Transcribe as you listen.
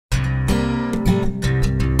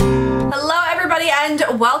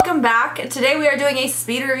and welcome back. Today we are doing a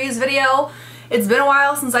speed reviews video. It's been a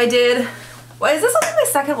while since I did, well, is this only my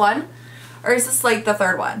second one? Or is this like the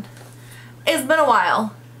third one? It's been a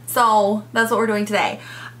while, so that's what we're doing today.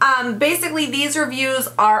 Basically these reviews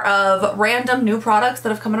are of random new products that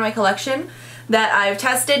have come into my collection that I've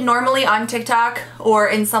tested normally on TikTok or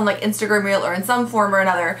in some like Instagram reel or in some form or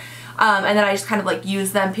another. And then I just kind of like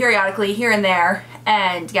use them periodically here and there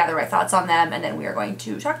and gather my thoughts on them, and then we are going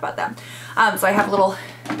to talk about them. So I have a little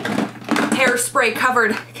hairspray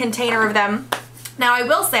covered container of them. Now I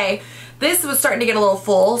will say this was starting to get a little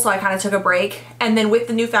full, so I kind of took a break, and then with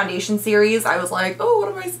the new foundation series I was like, oh, what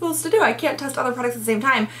am I supposed to do? I can't test other products at the same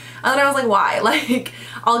time. And then I was like, why? Like,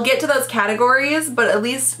 I'll get to those categories, but at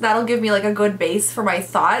least that'll give me like a good base for my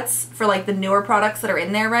thoughts for like the newer products that are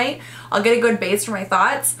in there, right? I'll get a good base for my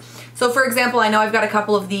thoughts. So for example, I know I've got a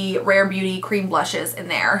couple of the Rare Beauty cream blushes in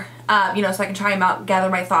there, you know, so I can try them out, gather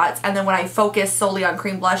my thoughts, and then when I focus solely on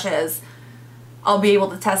cream blushes, I'll be able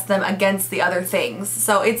to test them against the other things.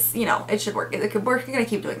 So it's, you know, it should work. It could work. We're going to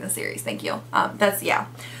keep doing this series. Thank you. That's, yeah,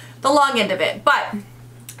 the long end of it. But I'm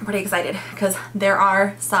pretty excited because there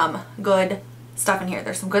are some good stuff in here.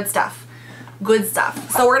 There's some good stuff. Good stuff.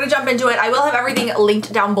 So we're going to jump into it. I will have everything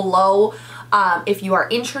linked down below. If you are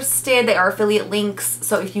interested, they are affiliate links,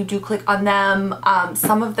 so if you do click on them,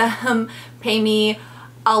 some of them pay me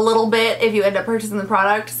a little bit if you end up purchasing the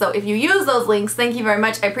product. So if you use those links, thank you very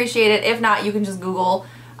much. I appreciate it. If not, you can just Google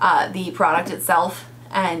the product itself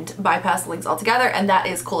and bypass the links altogether, and that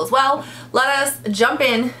is cool as well. Let us jump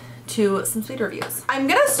in to some speed reviews. I'm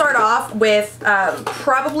gonna start off with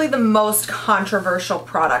probably the most controversial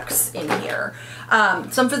products in here.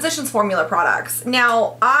 Some Physicians Formula products.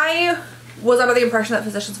 Now, I was under the impression that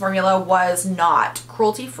Physicians Formula was not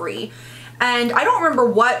cruelty-free, and I don't remember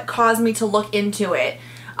what caused me to look into it,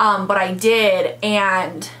 but I did,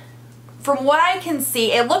 and from what I can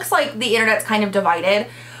see, it looks like the internet's kind of divided,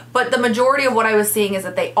 but the majority of what I was seeing is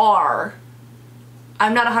that they are.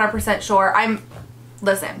 I'm not 100% sure.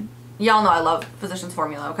 Listen, y'all know I love Physicians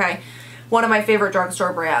Formula, okay? One of my favorite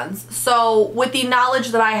drugstore brands. So with the knowledge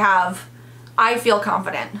that I have, I feel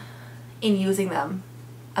confident in using them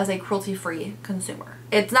as a cruelty-free consumer.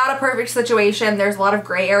 It's not a perfect situation. There's a lot of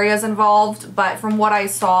gray areas involved, but from what I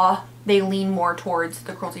saw, they lean more towards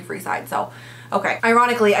the cruelty-free side. So, okay.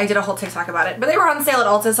 Ironically, I did a whole TikTok about it, but they were on sale at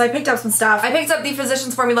Ulta, so I picked up some stuff. I picked up the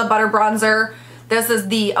Physicians Formula Butter Bronzer. This is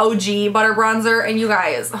the OG Butter Bronzer, and you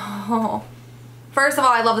guys, oh. First of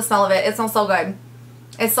all, I love the smell of it. It smells so good.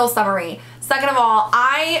 It's so summery. Second of all,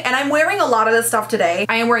 I'm wearing a lot of this stuff today.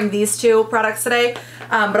 I am wearing these two products today,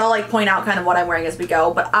 but I'll like point out kind of what I'm wearing as we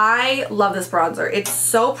go. But I love this bronzer. It's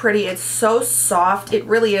so pretty. It's so soft. It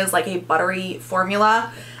really is like a buttery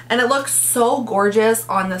formula, and it looks so gorgeous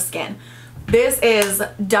on the skin. This is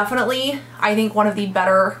definitely, I think, one of the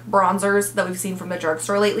better bronzers that we've seen from the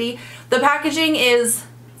drugstore lately. The packaging is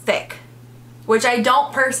thick, which I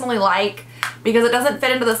don't personally like because it doesn't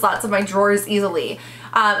fit into the slots of my drawers easily.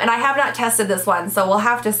 And I have not tested this one, so we'll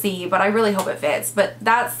have to see, but I really hope it fits. But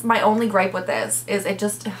that's my only gripe with this, is it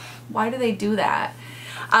just, why do they do that?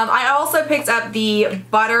 I also picked up the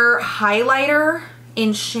Butter Highlighter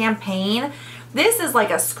in Champagne. This is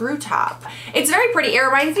like a screw top. It's very pretty. It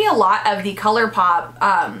reminds me a lot of the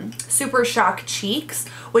ColourPop Super Shock Cheeks,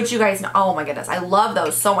 which you guys know, oh my goodness, I love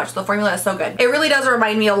those so much. The formula is so good. It really does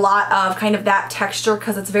remind me a lot of kind of that texture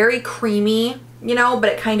because it's very creamy, you know, but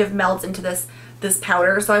it kind of melts into this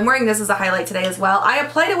powder. So I'm wearing this as a highlight today as well. I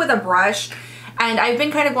applied it with a brush, and I've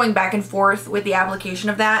been kind of going back and forth with the application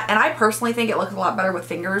of that, and I personally think it looks a lot better with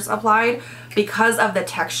fingers applied because of the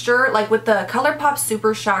texture. Like with the ColourPop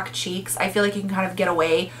Super Shock Cheeks, I feel like you can kind of get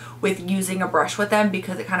away with using a brush with them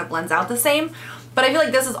because it kind of blends out the same. But I feel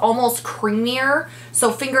like this is almost creamier,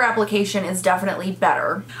 so finger application is definitely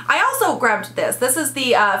better. I also grabbed this. This is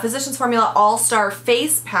the Physicians Formula All-Star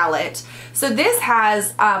Face Palette. So this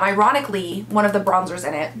has, ironically, one of the bronzers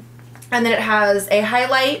in it. And then it has a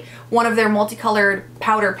highlight, one of their multicolored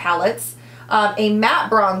powder palettes, a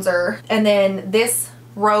matte bronzer, and then this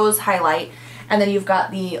rose highlight. And then you've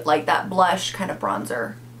got the, like, that blush kind of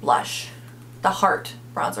bronzer blush. The heart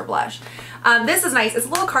bronzer blush. This is nice. It's a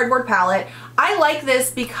little cardboard palette. I like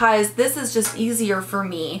this because this is just easier for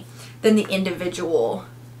me than the individual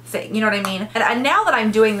thing. You know what I mean? And now that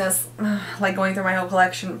I'm doing this, like going through my whole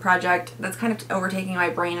collection project, that's kind of overtaking my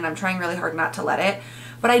brain, and I'm trying really hard not to let it.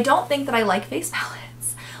 But I don't think that I like face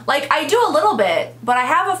palettes. Like, I do a little bit, but I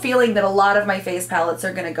have a feeling that a lot of my face palettes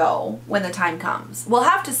are gonna go when the time comes. We'll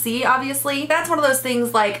have to see, obviously. That's one of those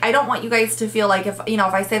things, like, I don't want you guys to feel like if, you know,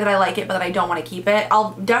 if I say that I like it but that I don't want to keep it,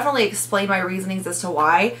 I'll definitely explain my reasonings as to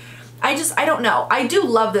why. I don't know. I do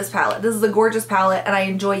love this palette. This is a gorgeous palette and I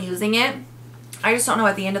enjoy using it. I just don't know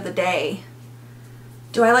at the end of the day,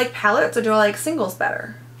 do I like palettes or do I like singles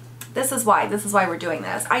better? This is why we're doing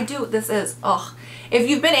this. If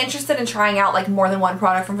you've been interested in trying out like more than one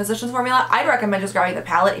product from Physicians Formula, I'd recommend just grabbing the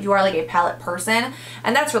palette if you are like a palette person,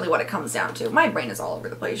 and that's really what it comes down to. My brain is all over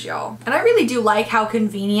the place, y'all. And I really do like how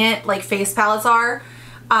convenient like face palettes are.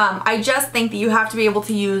 I just think that you have to be able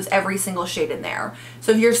to use every single shade in there.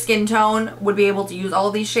 So if your skin tone would be able to use all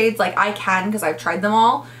of these shades, like I can because I've tried them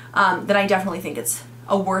all, then I definitely think it's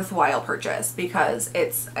a worthwhile purchase because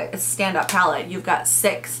it's a stand-up palette. You've got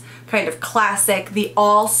 6 kind of classic, the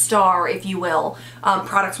all-star, if you will,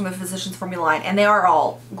 products from the Physicians Formula line, and they are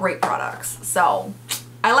all great products. So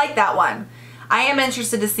I like that one. I am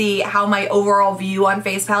interested to see how my overall view on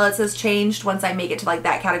face palettes has changed once I make it to like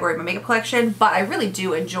that category of my makeup collection, but I really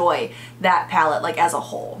do enjoy that palette like as a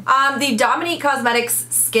whole. The Dominique Cosmetics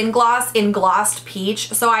Skin Gloss in Glossed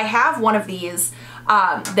Peach. So I have one of these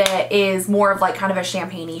that is more of like kind of a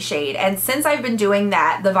champagne-y shade, and since I've been doing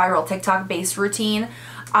that, the viral TikTok base routine,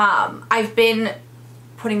 I've been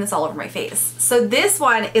putting this all over my face. So this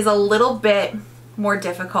one is a little bit more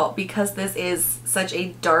difficult because this is such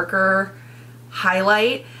a darker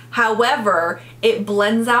highlight. However, it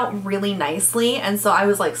blends out really nicely, and so I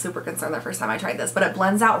was like super concerned the first time I tried this, but it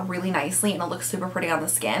blends out really nicely and it looks super pretty on the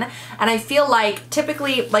skin. And I feel like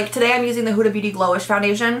typically, like today I'm using the Huda Beauty Glowish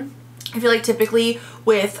foundation. I feel like typically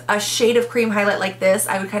with a shade of cream highlight like this,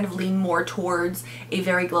 I would kind of lean more towards a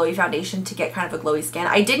very glowy foundation to get kind of a glowy skin.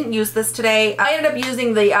 I didn't use this today. I ended up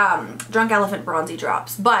using the Drunk Elephant Bronzy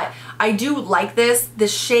Drops, but I do like this. The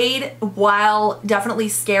shade, while definitely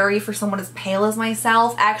scary for someone as pale as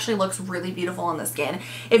myself, actually looks really beautiful on the skin.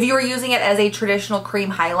 If you were using it as a traditional cream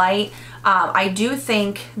highlight, I do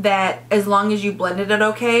think that as long as you blended it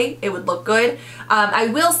okay, it would look good. I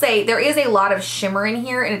will say there is a lot of shimmer in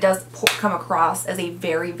here, and it does come across as a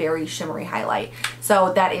very, very shimmery highlight.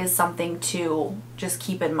 So that is something to just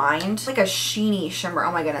keep in mind. It's like a sheeny shimmer.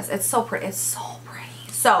 Oh my goodness, it's so pretty. It's so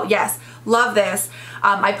pretty. So yes, love this.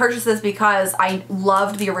 I purchased this because I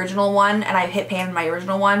loved the original one, and I hit pan in my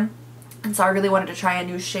original one. And so I really wanted to try a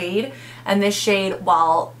new shade. And this shade,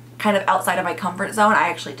 while kind of outside of my comfort zone, I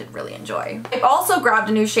actually did really enjoy. I also grabbed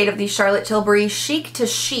a new shade of the Charlotte Tilbury Chic to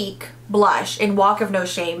Chic blush in Walk of No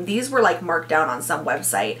Shame. These were like marked down on some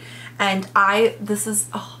website, and this is,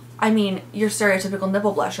 I mean, your stereotypical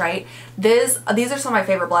nipple blush, right? These are some of my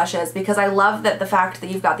favorite blushes because I love that the fact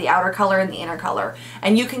that you've got the outer color and the inner color,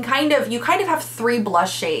 and you kind of have 3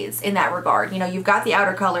 blush shades in that regard. You know, you've got the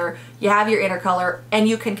outer color, you have your inner color, and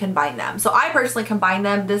you can combine them. So I personally combine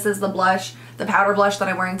them. This is the blush, the powder blush that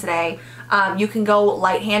I'm wearing today. You can go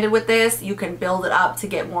light-handed with this. You can build it up to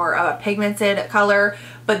get more of a pigmented color.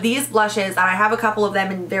 But these blushes, and I have a couple of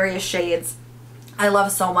them in various shades, I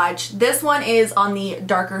love so much. This one is on the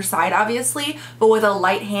darker side, obviously, but with a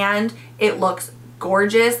light hand, it looks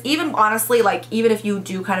gorgeous. Even honestly, like even if you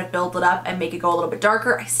do kind of build it up and make it go a little bit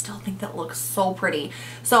darker, I still think that looks so pretty.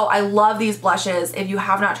 So I love these blushes. If you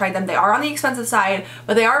have not tried them, they are on the expensive side,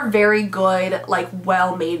 but they are very good, like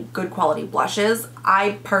well-made, good quality blushes.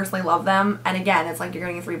 I personally love them. And again, it's like you're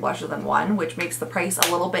getting 3 blushes in one, which makes the price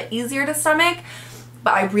a little bit easier to stomach.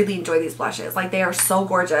 But I really enjoy these blushes. Like, they are so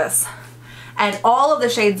gorgeous. And all of the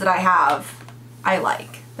shades that I have, I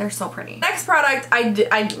like. They're so pretty. Next product,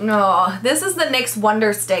 this is the NYX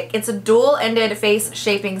Wonder Stick. It's a dual-ended face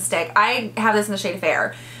shaping stick. I have this in the shade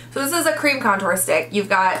Fair. So this is a cream contour stick. You've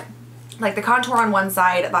got like the contour on one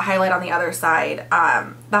side, the highlight on the other side.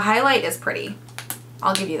 The highlight is pretty.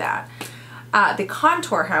 I'll give you that. The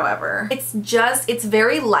contour, however, it's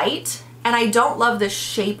very light, and I don't love the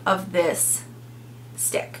shape of this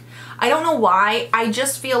stick. I don't know why. I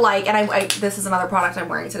just feel like, and this is another product I'm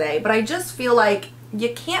wearing today, but I just feel like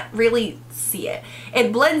you can't really see it.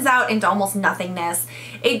 It blends out into almost nothingness.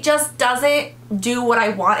 It just doesn't do what I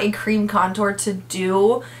want a cream contour to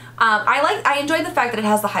do. I enjoy the fact that it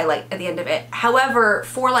has the highlight at the end of it. However,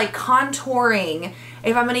 for like contouring,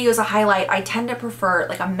 if I'm going to use a highlight, I tend to prefer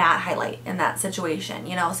like a matte highlight in that situation.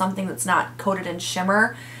 You know, something that's not coated in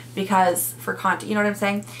shimmer, because for contour, you know what I'm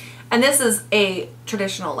saying? And this is a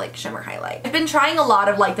traditional like shimmer highlight. I've been trying a lot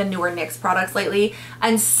of like the newer NYX products lately,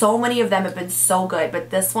 and so many of them have been so good, but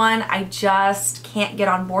this one I just can't get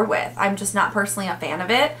on board with. I'm just not personally a fan of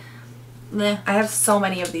it. I have so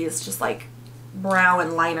many of these just like brow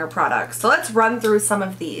and liner products. So let's run through some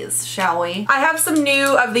of these, shall we? I have some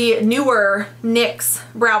of the newer NYX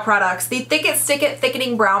brow products. The Thick It Stick It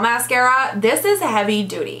Thickening Brow Mascara. This is heavy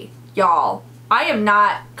duty, y'all. I am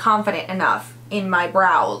not confident enough in my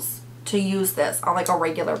brows to use this on like a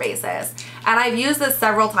regular basis. And I've used this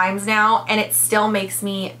several times now and it still makes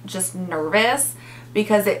me just nervous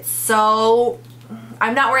because it's so,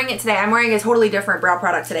 I'm not wearing it today. I'm wearing a totally different brow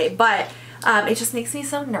product today, but it just makes me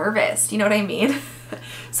so nervous. Do you know what I mean?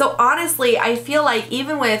 So honestly, I feel like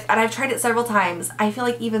even with, and I've tried it several times, I feel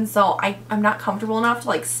like even so, I'm not comfortable enough to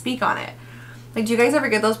like speak on it. Like, do you guys ever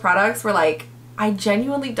get those products where like, I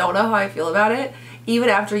genuinely don't know how I feel about it, even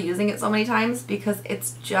after using it so many times, because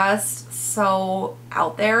it's just so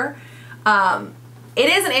out there. It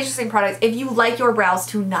is an interesting product if you like your brows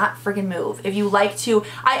to not freaking move. If you like to,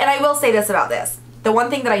 and I will say this about this. The one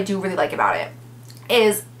thing that I do really like about it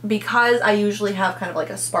is because I usually have kind of like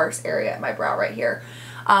a sparse area at my brow right here.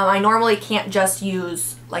 I normally can't just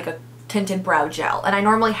use like a tinted brow gel, and I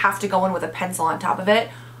normally have to go in with a pencil on top of it.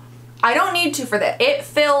 I don't need to for this. It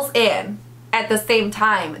fills in at the same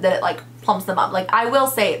time that it like plumps them up. Like, I will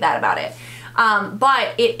say that about it.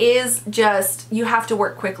 But it is just, you have to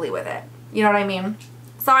work quickly with it. You know what I mean?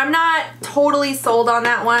 So I'm not totally sold on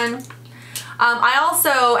that one. I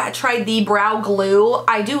also tried the brow glue.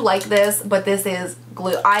 I do like this, but this is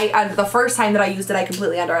glue. The first time that I used it, I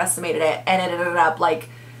completely underestimated it, and it ended up like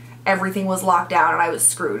everything was locked down and I was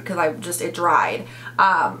screwed because it dried.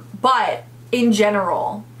 But in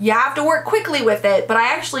general, you have to work quickly with it, but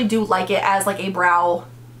I actually do like it as like a brow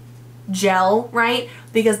gel, right?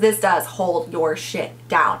 Because this does hold your shit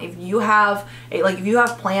down. If you have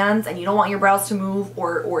plans and you don't want your brows to move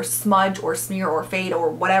or smudge or smear or fade or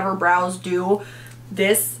whatever brows do,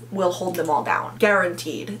 this will hold them all down.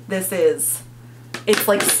 Guaranteed. It's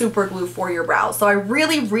like super glue for your brows. So I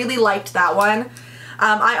really, really liked that one.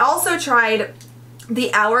 I also tried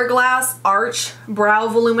the Hourglass Arch Brow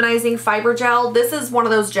Voluminizing Fiber Gel. This is one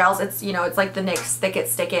of those gels. It's, you know, it's like the NYX Thick It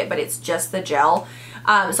Stick It, but it's just the gel.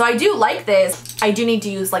 So I do like this. I do need to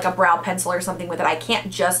use like a brow pencil or something with it. I can't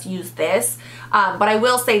just use this. But I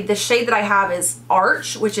will say the shade that I have is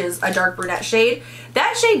Arch, which is a dark brunette shade.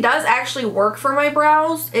 That shade does actually work for my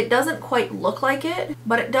brows. It doesn't quite look like it,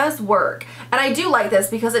 but it does work. And I do like this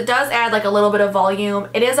because it does add like a little bit of volume.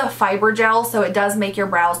 It is a fiber gel, so it does make your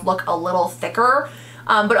brows look a little thicker.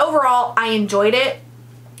 But overall, I enjoyed it.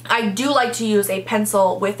 I do like to use a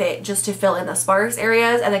pencil with it just to fill in the sparse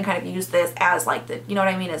areas and then kind of use this as like the, you know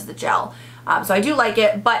what I mean, as the gel. So I do like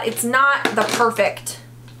it, but it's not the perfect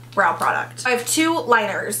brow product. I have two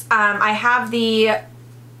liners. I have the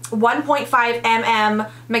 1.5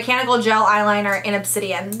 mm mechanical gel eyeliner in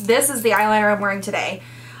Obsidian. This is the eyeliner I'm wearing today.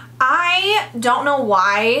 I don't know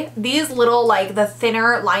why these little, like the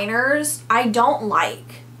thinner liners, I don't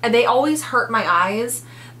like. They always hurt my eyes.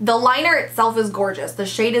 The liner itself is gorgeous. The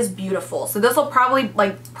shade is beautiful. So this will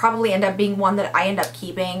probably end up being one that I end up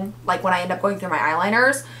keeping like when I end up going through my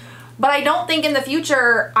eyeliners. But I don't think in the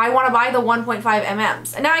future I want to buy the 1.5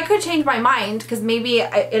 mm's. And now I could change my mind because maybe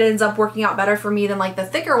it ends up working out better for me than like the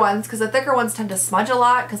thicker ones, because the thicker ones tend to smudge a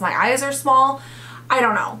lot because my eyes are small. I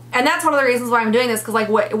don't know. And that's one of the reasons why I'm doing this, because like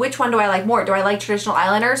which one do I like more? Do I like traditional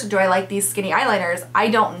eyeliners or do I like these skinny eyeliners? I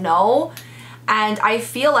don't know. And I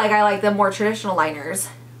feel like I like the more traditional liners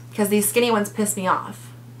because these skinny ones piss me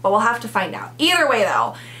off. But we'll have to find out. Either way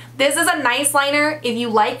though, this is a nice liner. If you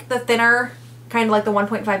like the thinner, kind of like the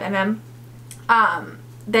 1.5 mm,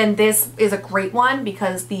 then this is a great one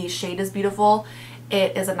because the shade is beautiful.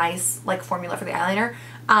 It is a nice like formula for the eyeliner.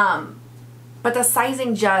 But the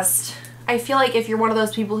sizing just, I feel like if you're one of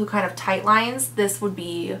those people who kind of tight lines, this would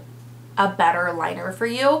be a better liner for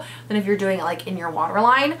you than if you're doing it like in your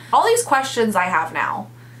waterline. All these questions I have now.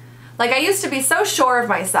 Like, I used to be so sure of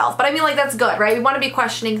myself, but I mean, like, that's good, right? We want to be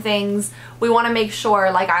questioning things. We want to make sure,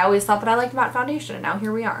 like, I always thought that I liked matte foundation, and now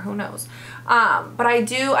here we are. Who knows? But I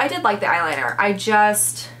did like the eyeliner. I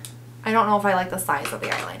don't know if I like the size of the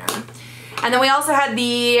eyeliner. And then we also had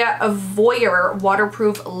the Voyeur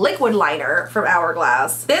Waterproof Liquid Liner from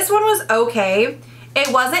Hourglass. This one was okay.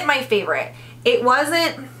 It wasn't my favorite. It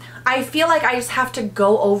wasn't, I feel like I just have to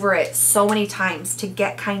go over it so many times to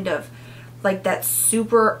get kind of like that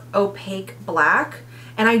super opaque black,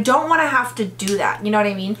 and I don't want to have to do that, you know what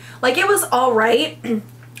I mean? Like, it was all right,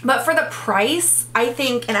 but for the price, I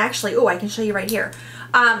think, and actually, oh, I can show you right here,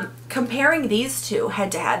 comparing these two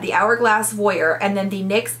head to head, the Hourglass Voyeur and then the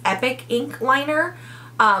NYX Epic Ink Liner,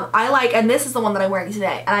 I like, and this is the one that I'm wearing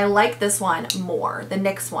today, and I like this one more, the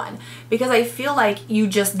NYX one, because I feel like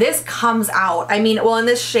this comes out, I mean, well, and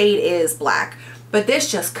this shade is black, but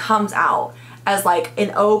this just comes out as like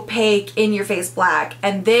an opaque in-your-face black,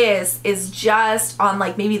 and this is just on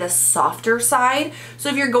like maybe the softer side. So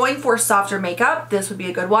if you're going for softer makeup, this would be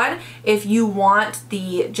a good one. If you want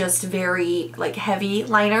the just very like heavy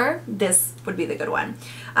liner, this would be the good one.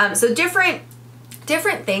 So different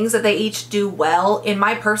different things that they each do well. In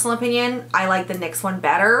my personal opinion, I like the NYX one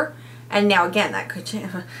better. And now again, that could change.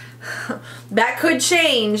 That could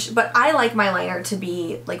change, but I like my liner to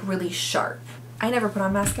be like really sharp. I never put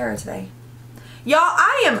on mascara today. Y'all,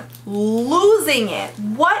 I am losing it.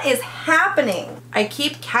 What is happening? I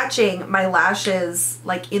keep catching my lashes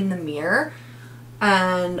like in the mirror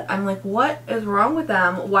and I'm like, what is wrong with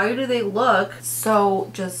them? Why do they look so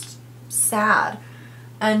just sad?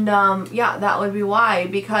 And yeah, that would be why,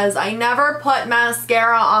 because I never put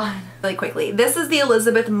mascara on. Really quickly, this is the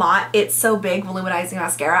Elizabeth Mott It's So Big Voluminizing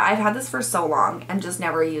Mascara. I've had this for so long and just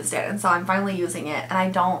never used it, and so I'm finally using it and I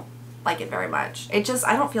don't like it very much. It just,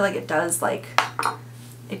 I don't feel like it does like, I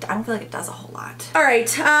don't feel like it does a whole lot. All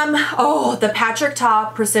right, oh, the Patrick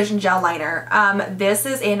Ta Precision Gel Liner. This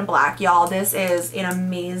is in black, y'all. This is an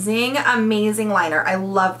amazing, amazing liner. I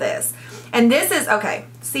love this. And this is, okay,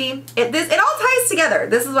 see, it all ties together.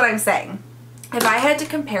 This is what I'm saying. If I had to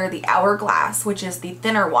compare the Hourglass, which is the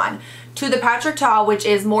thinner one, to the Patrick Ta, which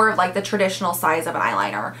is more of like the traditional size of an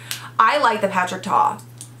eyeliner, I like the Patrick Ta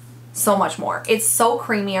so much more. It's so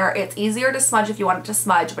creamier. It's easier to smudge if you want it to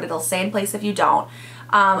smudge, but it'll stay in place if you don't.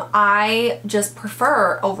 I just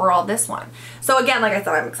prefer overall this one. So again, like I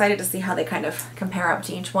said, I'm excited to see how they kind of compare up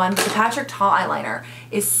to each one. But the Patrick Ta eyeliner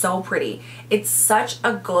is so pretty. It's such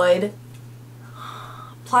a good,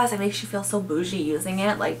 plus it makes you feel so bougie using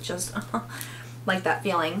it, like just like that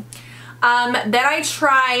feeling. Then I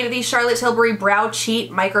tried the Charlotte Tilbury Brow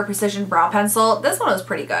Cheat Micro Precision Brow Pencil. This one was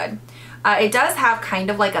pretty good. It does have kind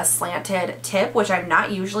of like a slanted tip, which I'm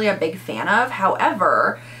not usually a big fan of.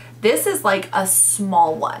 However, this is like a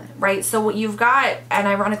small one, right? So what you've got, and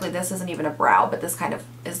ironically this isn't even a brow, but this kind of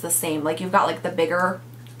is the same. Like you've got like the bigger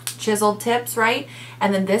chiseled tips, right?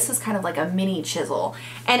 And then this is kind of like a mini chisel.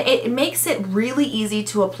 And it makes it really easy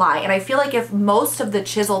to apply. And I feel like if most of the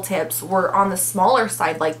chisel tips were on the smaller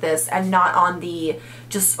side like this and not on the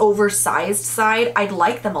just oversized side, I'd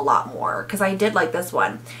like them a lot more, because I did like this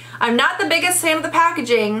one. I'm not the biggest fan of the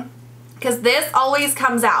packaging because this always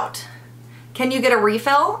comes out. Can you get a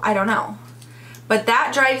refill? I don't know. But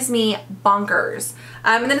that drives me bonkers.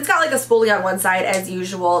 And then it's got like a spoolie on one side as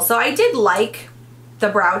usual. So I did like the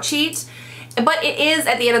Brow Cheat, but it is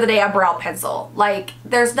at the end of the day a brow pencil. Like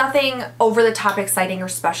there's nothing over the top exciting or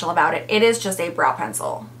special about it. It is just a brow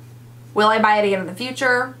pencil. Will I buy it again in the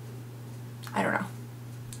future? I don't know.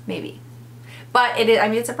 Maybe. But it is, I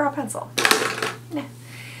mean, it's a brow pencil. Yeah.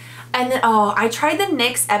 And then, oh, I tried the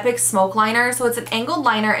NYX Epic Smoke Liner. So it's an angled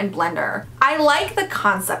liner and blender. I like the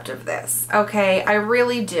concept of this, okay? I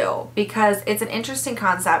really do, because it's an interesting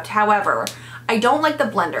concept. However, I don't like the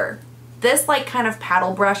blender. This like kind of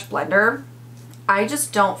paddle brush blender, I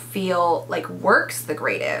just don't feel like works the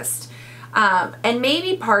greatest. And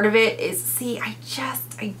maybe part of it is, see, I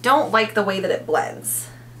don't like the way that it blends.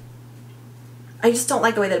 I just don't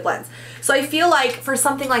like the way that it blends. So I feel like for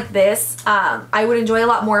something like this, I would enjoy a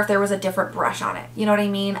lot more if there was a different brush on it. You know what I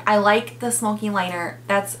mean? I like the smoky liner.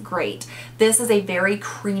 That's great. This is a very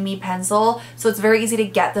creamy pencil, so it's very easy to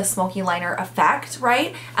get the smoky liner effect,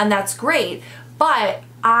 right? And that's great. But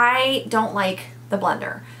I don't like the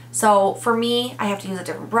blender. So for me, I have to use a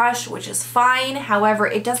different brush, which is fine. However,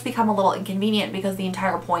 it does become a little inconvenient because the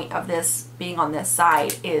entire point of this being on this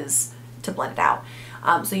side is to blend it out.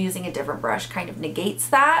 So using a different brush kind of negates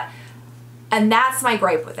that. And that's my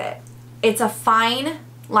gripe with it. It's a fine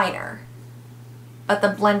liner, but the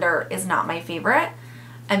blender is not my favorite.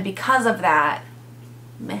 And because of that,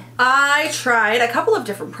 meh. I tried a couple of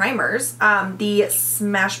different primers. The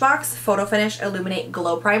Smashbox Photo Finish Illuminate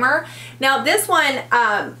Glow Primer. Now this one,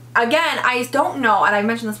 again, I don't know, and I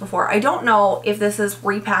mentioned this before, I don't know if this is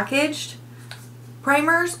repackaged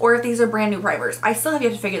primers or if these are brand new primers. I still have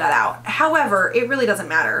yet to figure that out. However, it really doesn't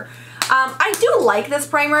matter. I do like this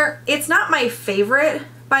primer. It's not my favorite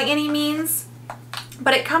by any means,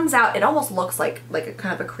 but it comes out, it almost looks like a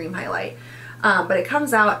kind of a cream highlight. But it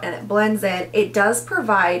comes out and it blends in. It does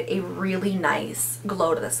provide a really nice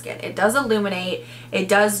glow to the skin. It does illuminate. It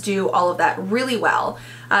does do all of that really well.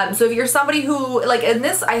 So if you're somebody who, like, and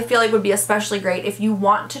this I feel like would be especially great if you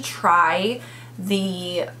want to try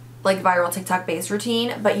the like viral TikTok base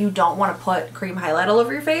routine, but you don't want to put cream highlight all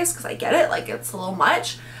over your face, because I get it, like it's a little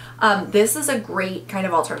much. This is a great kind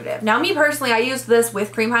of alternative. Now me personally, I used this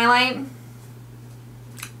with cream highlight.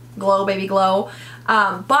 Glow, baby, glow.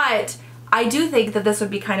 But I do think that this would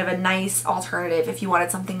be kind of a nice alternative if you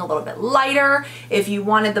wanted something a little bit lighter, if you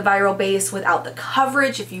wanted the viral base without the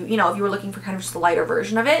coverage, if you know, if you were looking for kind of just a lighter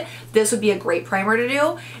version of it, this would be a great primer to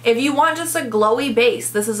do. If you want just a glowy base,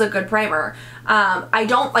 this is a good primer. I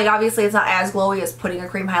don't, like, obviously it's not as glowy as putting a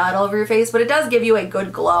cream highlight all over your face, but it does give you a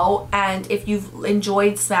good glow, and if you've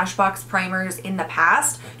enjoyed Smashbox primers in the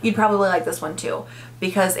past, you'd probably like this one too,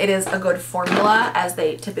 because it is a good formula as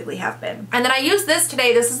they typically have been. And then I used this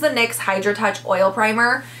today. This is the NYX Hydra Touch Oil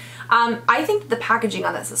Primer. I think the packaging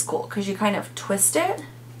on this is cool because you kind of twist it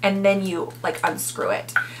and then you like unscrew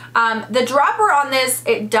it. The dropper on this,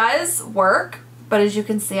 it does work, but as you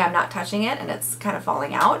can see, I'm not touching it and it's kind of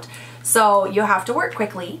falling out. So you have to work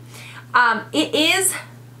quickly. It is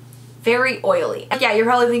very oily. Yeah, you're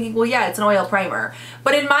probably thinking, well, yeah, it's an oil primer.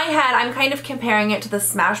 But in my head, I'm kind of comparing it to the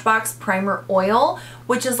Smashbox Primer Oil,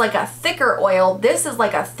 which is like a thicker oil. This is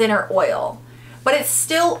like a thinner oil. But it's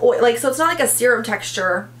still oil, like, so it's not like a serum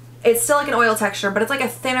texture. It's still like an oil texture, but it's like a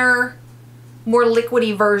thinner, more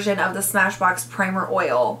liquidy version of the Smashbox Primer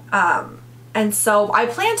Oil. And so I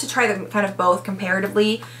plan to try them kind of both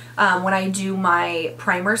comparatively when I do my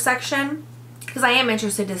primer section, because I am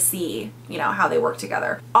interested to see, you know, how they work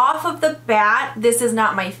together. Off of the bat, this is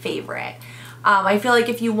not my favorite. I feel like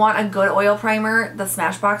if you want a good oil primer, the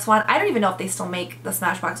Smashbox one, I don't even know if they still make the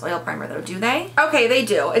Smashbox oil primer though, do they? Okay, they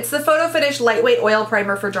do. It's the Photo Finish Lightweight Oil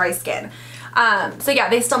Primer for dry skin. So yeah,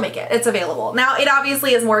 they still make it. It's available. Now, it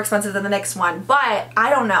obviously is more expensive than the NYX one, but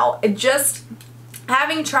I don't know. It just,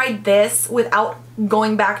 having tried this without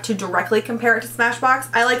going back to directly compare it to Smashbox,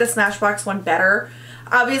 I like the Smashbox one better.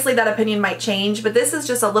 Obviously that opinion might change, but this is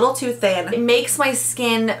just a little too thin. It makes my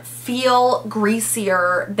skin feel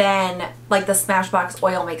greasier than like the Smashbox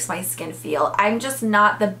oil makes my skin feel. I'm just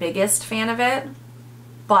not the biggest fan of it,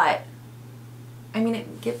 but I mean,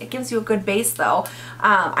 it gives you a good base though.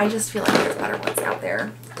 I just feel like there's better ones out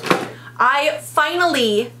there. I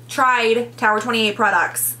finally tried Tower 28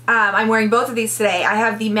 products. I'm wearing both of these today. I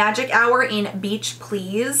have the Magic Hour in Beach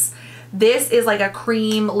Please. This is like a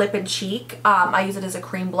cream lip and cheek. I use it as a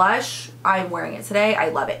cream blush. I'm wearing it today. I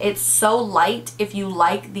love it. It's so light. If you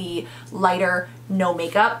like the lighter, no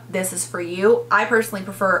makeup, this is for you. I personally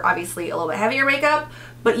prefer, obviously, a little bit heavier makeup,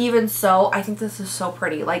 but even so, I think this is so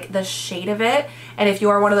pretty. Like the shade of it, and if you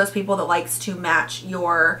are one of those people that likes to match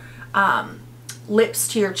your lips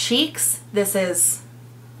to your cheeks, this is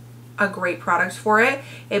a great product for it.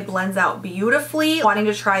 It blends out beautifully. Wanting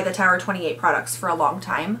to try the Tower 28 products for a long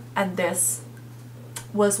time, and this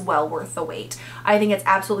was well worth the wait. I think it's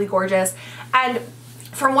absolutely gorgeous, and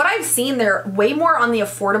from what I've seen, they're way more on the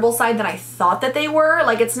affordable side than I thought that they were.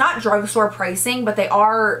 Like, it's not drugstore pricing, but they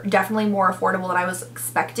are definitely more affordable than I was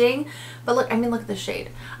expecting. But look, I mean, look at the shade.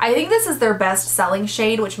 I think this is their best selling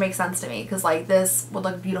shade, which makes sense to me because like this would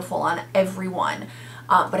look beautiful on everyone.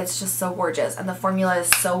 But it's just so gorgeous, and the formula is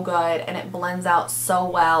so good, and it blends out so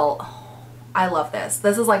well. Oh, I love this.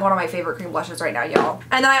 This is like one of my favorite cream blushes right now, y'all.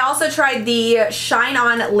 And then I also tried the Shine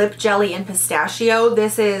On Lip Jelly in Pistachio.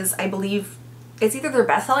 This is, I believe, it's either their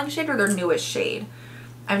best-selling shade or their newest shade.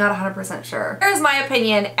 I'm not 100% sure. Here's my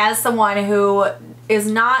opinion as someone who is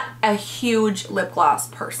not a huge lip gloss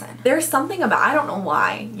person. There's something about, I don't know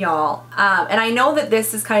why, y'all. And I know that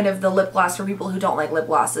this is kind of the lip gloss for people who don't like lip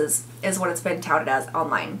glosses, is what it's been touted as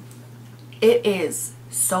online. It is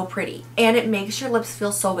so pretty, and it makes your lips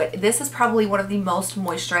feel so good. This is probably one of the most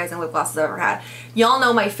moisturizing lip glosses I've ever had. Y'all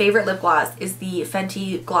know my favorite lip gloss is the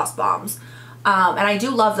Fenty Gloss Bombs. And I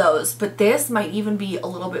do love those, but this might even be a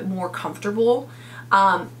little bit more comfortable.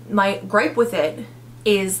 My gripe with it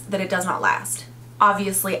is that it does not last.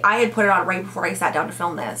 Obviously, I had put it on right before I sat down to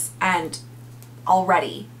film this, and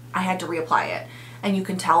already I had to reapply it. And you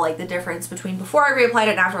can tell like the difference between before I reapplied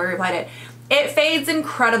it and after I reapplied it. It fades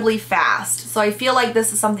incredibly fast. So I feel like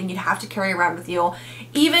this is something you'd have to carry around with you.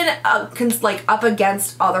 Even like up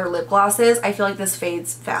against other lip glosses, I feel like this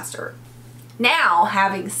fades faster. Now,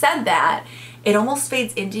 having said that, it almost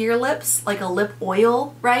fades into your lips like a lip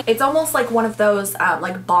oil, right? It's almost like one of those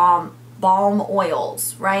like balm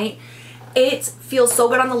oils, right? It feels so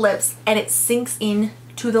good on the lips, and it sinks in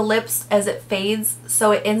to the lips as it fades,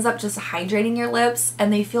 so it ends up just hydrating your lips,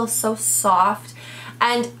 and they feel so soft.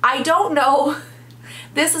 And I don't know,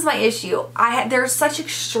 this is my issue. There's such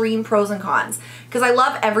extreme pros and cons, because I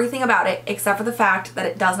love everything about it except for the fact that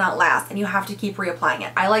it does not last and you have to keep reapplying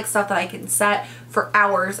it. I like stuff that I can set for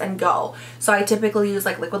hours and go. So I typically use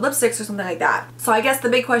like liquid lipsticks or something like that. So I guess the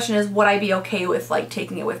big question is, would I be okay with like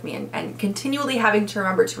taking it with me and continually having to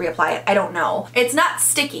remember to reapply it? I don't know. It's not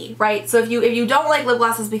sticky, right? So if you don't like lip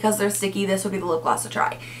glosses because they're sticky, this would be the lip gloss to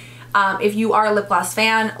try. If you are a lip gloss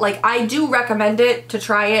fan, like I do recommend it to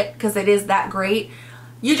try it because it is that great.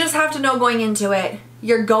 You just have to know going into it,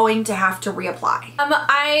 you're going to have to reapply.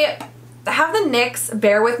 I have the NYX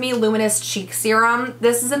Bear With Me Luminous Cheek Serum.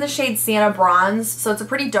 This is in the shade Sienna Bronze, so it's a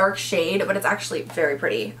pretty dark shade, but it's actually very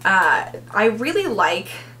pretty. I really like,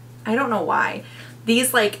 I don't know why,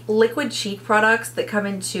 these like liquid cheek products that come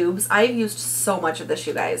in tubes. I've used so much of this,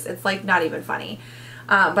 you guys. It's like not even funny.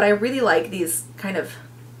 But I really like these kind of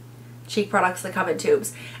cheek products that come in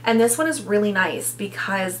tubes. And this one is really nice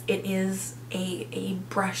because it is a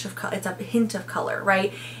brush of color. It's a hint of color,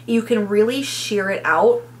 right? You can really sheer it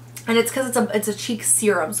out. And it's because it's a cheek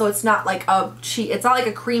serum, so it's not like a cheek, it's not like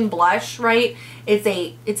a cream blush, right? It's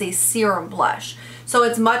a serum blush. So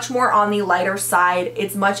it's much more on the lighter side.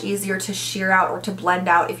 It's much easier to sheer out or to blend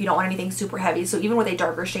out if you don't want anything super heavy. So even with a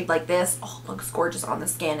darker shade like this, oh, it looks gorgeous on the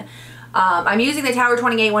skin. I'm using the Tower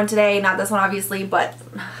 28 one today, not this one obviously, but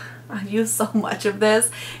I've used so much of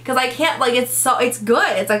this because I can't, like, it's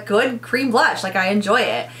good. It's a good cream blush. Like, I enjoy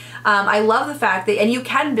it. I love the fact that, and you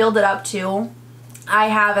can build it up too. I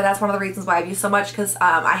have, and that's one of the reasons why I've used so much, because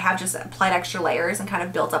I have just applied extra layers and kind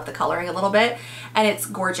of built up the coloring a little bit, and it's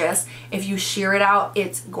gorgeous. If you sheer it out,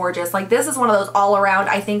 it's gorgeous. Like, this is one of those all around,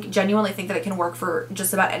 I genuinely think that it can work for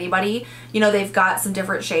just about anybody. You know, they've got some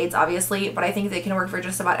different shades obviously, but I think they can work for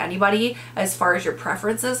just about anybody as far as your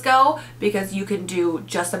preferences go, because you can do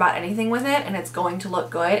just about anything with it and it's going to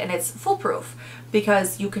look good, and it's foolproof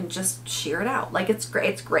because you can just sheer it out. Like, it's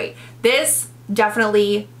great. It's great. This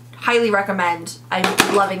definitely highly recommend.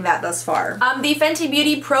 I'm loving that thus far. The Fenty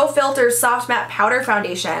Beauty Pro Filter Soft Matte Powder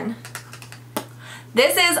Foundation.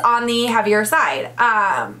 This is on the heavier side.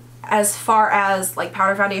 As far as like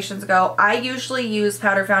powder foundations go, I usually use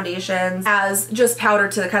powder foundations as just powder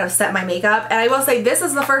to kind of set my makeup. And I will say this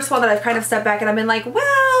is the first one that I've kind of stepped back and I've been like,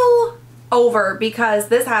 well, over, because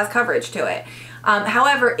this has coverage to it.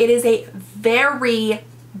 However, it is a very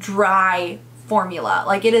dry formula.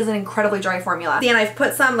 Like, it is an incredibly dry formula. And I've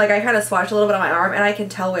put some, like, I kind of swatched a little bit on my arm and I can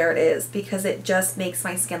tell where it is because it just makes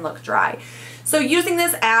my skin look dry. So using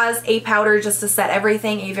this as a powder just to set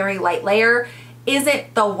everything, a very light layer,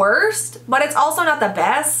 isn't the worst, but it's also not the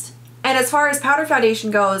best. And as far as powder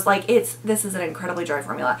foundation goes, like, this is an incredibly dry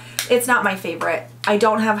formula. It's not my favorite. I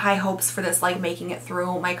don't have high hopes for this, like, making it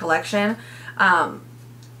through my collection.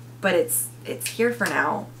 But it's here for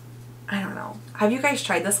now. I don't know. Have you guys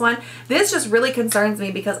tried this one? This just really concerns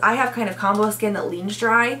me because I have kind of combo skin that leans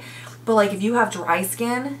dry, but like if you have dry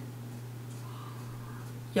skin,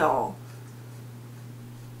 y'all.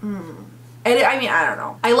 And I mean, I don't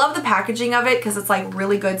know. I love the packaging of it because it's like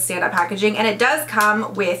really good stand-up packaging, and it does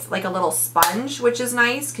come with like a little sponge, which is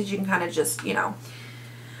nice because you can kind of just, you know,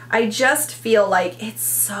 I just feel like it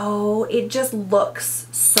just looks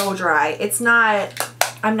so dry.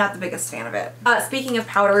 I'm not the biggest fan of it. Speaking of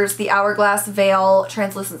powders, the Hourglass Veil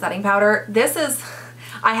Translucent Setting Powder. This is,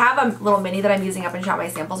 I have a little mini that I'm using up in Shop My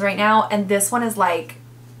Samples right now, and this one is like,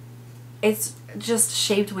 it's just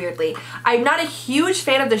shaped weirdly. I'm not a huge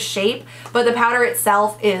fan of the shape, but the powder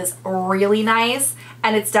itself is really nice,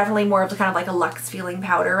 and it's definitely more of the kind of like a luxe feeling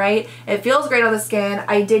powder, right? It feels great on the skin.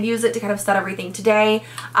 I did use it to kind of set everything today.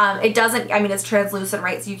 It doesn't, I mean, it's translucent,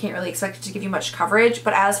 right? So you can't really expect it to give you much coverage,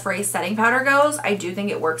 but as for a setting powder goes, I do think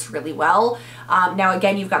it works really well. Now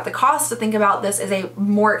again, you've got the cost to think about. This is a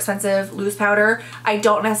more expensive loose powder. I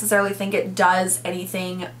don't necessarily think it does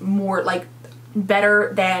anything more like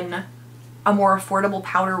better than a more affordable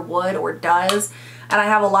powder would or does. And I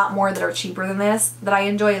have a lot more that are cheaper than this that I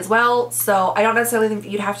enjoy as well. So I don't necessarily think that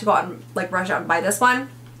you'd have to go out and like rush out and buy this one.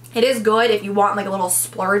 It is good if you want like a little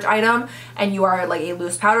splurge item and you are like a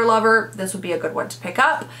loose powder lover. This would be a good one to pick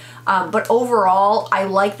up. But overall, I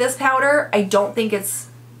like this powder. I don't think it's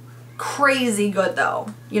crazy good though.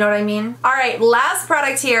 You know what I mean? All right, last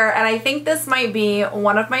product here, and I think this might be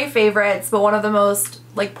one of my favorites, but one of the most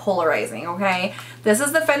like polarizing, okay? This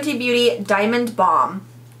is the Fenty Beauty Diamond Balm.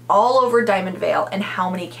 All over Diamond Veil, and how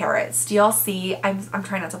many carats? Do y'all see? I'm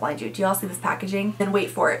trying not to blind you. Do y'all see this packaging? Then wait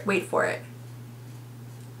for it. Wait for it.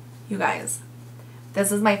 You guys,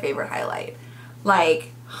 this is my favorite highlight.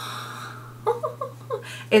 Like,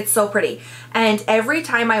 it's so pretty. And every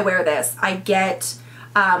time I wear this, I get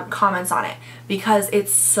comments on it because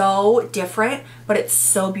it's so different, but it's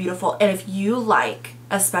so beautiful. And if you like,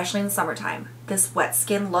 especially in the summertime, this wet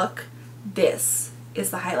skin look, this is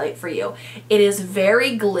the highlight for you. It is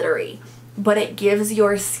very glittery, but it gives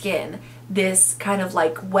your skin this kind of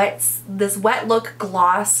like this wet look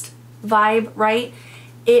glossed vibe, right?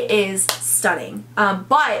 It is stunning,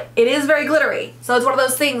 but it is very glittery. So it's one of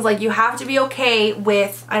those things, like, you have to be okay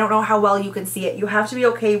with, I don't know how well you can see it, you have to be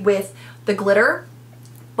okay with the glitter,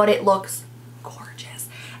 but it looks gorgeous.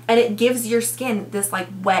 And it gives your skin this like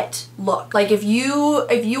wet look. Like if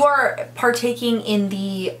you are partaking in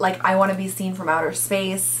the like I want to be seen from outer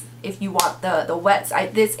space, if you want the wet,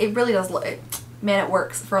 it really does look, man, it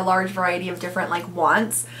works for a large variety of different like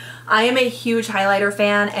wants. I am a huge highlighter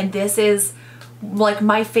fan, and this is like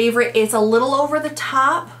my favorite. It's a little over the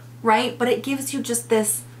top, right? But it gives you just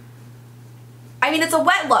this, I mean, it's a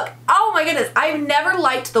wet look. Oh my goodness. I've never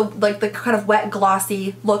liked the kind of wet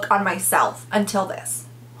glossy look on myself until this.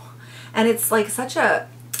 And it's like such a,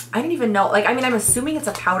 I don't even know, like, I mean, I'm assuming it's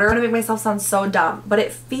a powder. I'm gonna make myself sound so dumb, but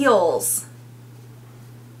it feels,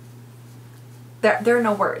 there are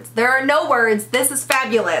no words. There are no words. This is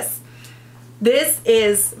fabulous. This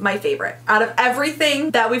is my favorite. Out of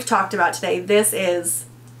everything that we've talked about today, this is,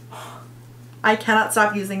 I cannot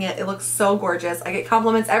stop using it. It looks so gorgeous. I get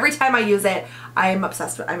compliments every time I use it. I'm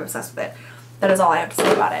obsessed with it. That is all I have to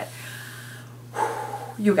say about it.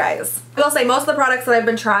 You guys. I will say most of the products that I've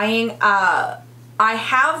been trying, I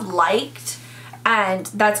have liked, and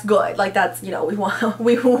that's good. Like that's, you know, we want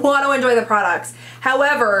to enjoy the products.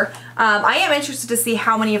 However, I am interested to see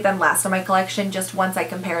how many of them last in my collection just once I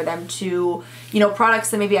compare them to, you know, products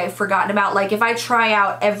that maybe I've forgotten about. Like if I try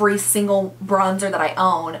out every single bronzer that I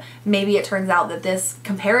own, maybe it turns out that this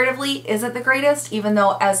comparatively isn't the greatest, even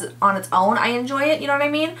though as on its own I enjoy it, you know what I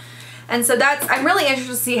mean? And so I'm really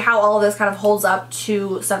interested to see how all of this kind of holds up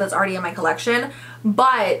to stuff that's already in my collection.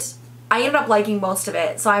 But I ended up liking most of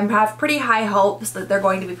it, so I have pretty high hopes that they're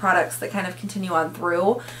going to be products that kind of continue on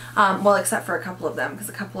through. Well, except for a couple of them, because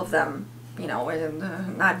a couple of them, you know, are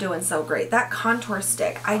not doing so great. That contour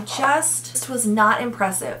stick, I just was not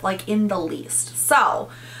impressive, like in the least. So,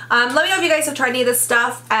 let me know if you guys have tried any of this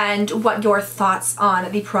stuff and what your thoughts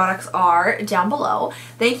on the products are down below.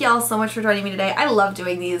 Thank you all so much for joining me today. I love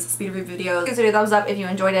doing these speed review videos. Give this video a thumbs up if you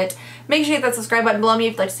enjoyed it. Make sure you hit that subscribe button below me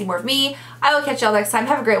if you'd like to see more of me. I will catch y'all next time.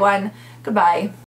 Have a great one. Goodbye.